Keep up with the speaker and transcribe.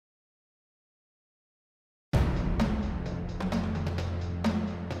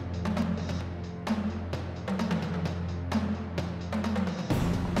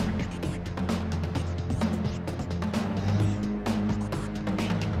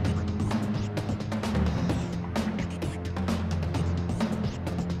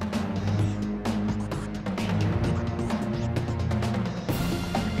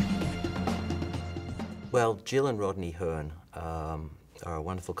Well, Jill and Rodney Hearn are a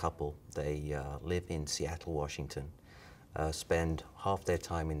wonderful couple. They live in Seattle, Washington, spend half their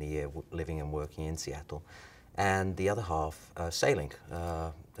time in the year living and working in Seattle, and the other half sailing.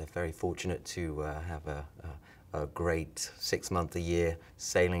 They're very fortunate to have a great 6 month a year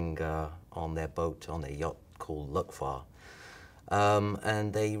sailing on their boat, on their yacht called Luckfar.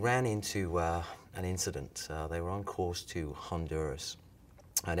 And they ran into an incident. They were on course to Honduras,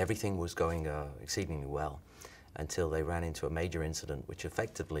 and everything was going exceedingly well until they ran into a major incident which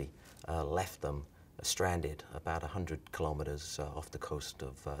effectively left them stranded about 100 kilometers off the coast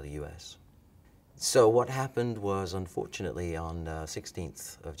of the US. So what happened was, unfortunately, on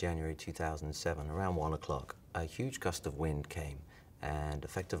 16th of January 2007, around 1 o'clock, a huge gust of wind came and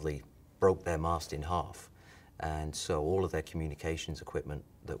effectively broke their mast in half. And so all of their communications equipment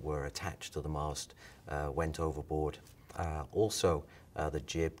that were attached to the mast went overboard. Also, the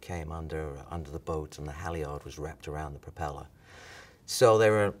jib came under the boat, and the halyard was wrapped around the propeller. So they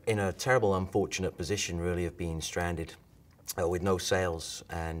were in a terrible, unfortunate position, really, of being stranded with no sails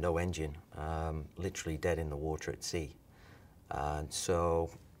and no engine, literally dead in the water at sea. And so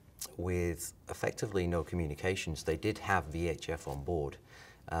with effectively no communications, they did have VHF on board,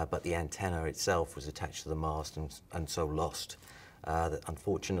 but the antenna itself was attached to the mast and so lost.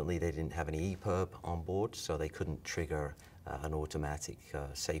 Unfortunately, they didn't have any EPIRB on board, so they couldn't trigger an automatic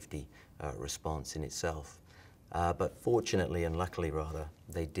safety response in itself. But fortunately, and luckily rather,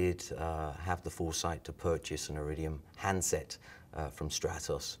 they did have the foresight to purchase an Iridium handset from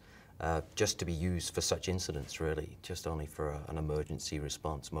Stratos, just to be used for such incidents, really, just only for an emergency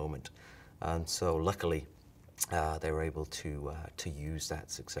response moment. And so luckily, they were able to use that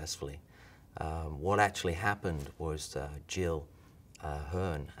successfully. What actually happened was Jill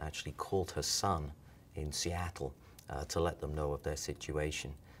Hearn actually called her son in Seattle to let them know of their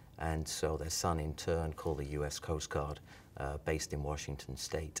situation. And so their son in turn called the US Coast Guard based in Washington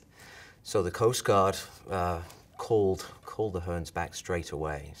State. So the Coast Guard called the Hearns back straight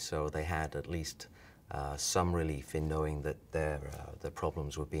away. So they had at least some relief in knowing that their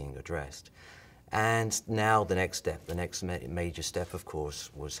problems were being addressed. And now the next step, the next major step, of course,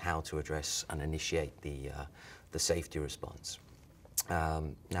 was how to address and initiate the safety response.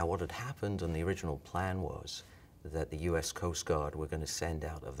 Now what had happened, and the original plan was that the US Coast Guard were going to send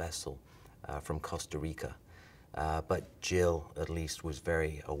out a vessel from Costa Rica. But Jill, at least, was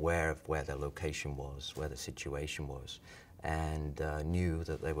very aware of where their location was, where the situation was, and knew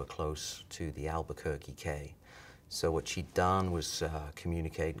that they were close to the Albuquerque Cay. So what she'd done was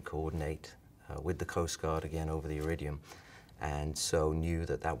communicate and coordinate with the Coast Guard again over the Iridium, and so knew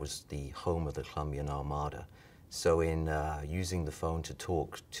that that was the home of the Colombian Armada. So in using the phone to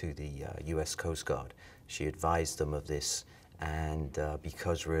talk to the US Coast Guard, she advised them of this, and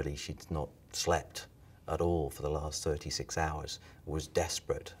because really she'd not slept at all for the last 36 hours, was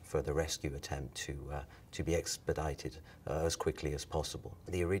desperate for the rescue attempt to be expedited as quickly as possible.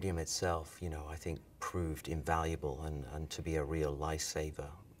 The Iridium itself, you know, I think proved invaluable and to be a real lifesaver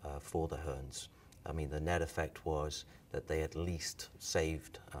for the Hearns. I mean, the net effect was that they at least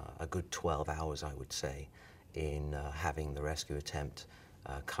saved a good 12 hours, I would say, in having the rescue attempt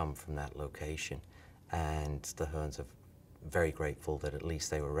come from that location. And the Hearns are very grateful that at least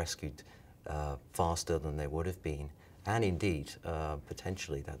they were rescued faster than they would have been. And indeed,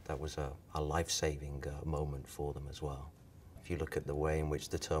 potentially that was a life-saving moment for them as well. If you look at the way in which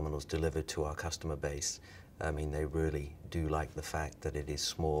the terminal's delivered to our customer base, I mean, they really do like the fact that it is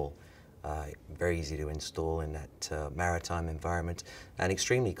small, very easy to install in that maritime environment, and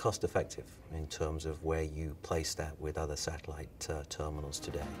extremely cost-effective in terms of where you place that with other satellite terminals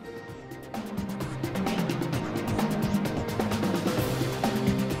today.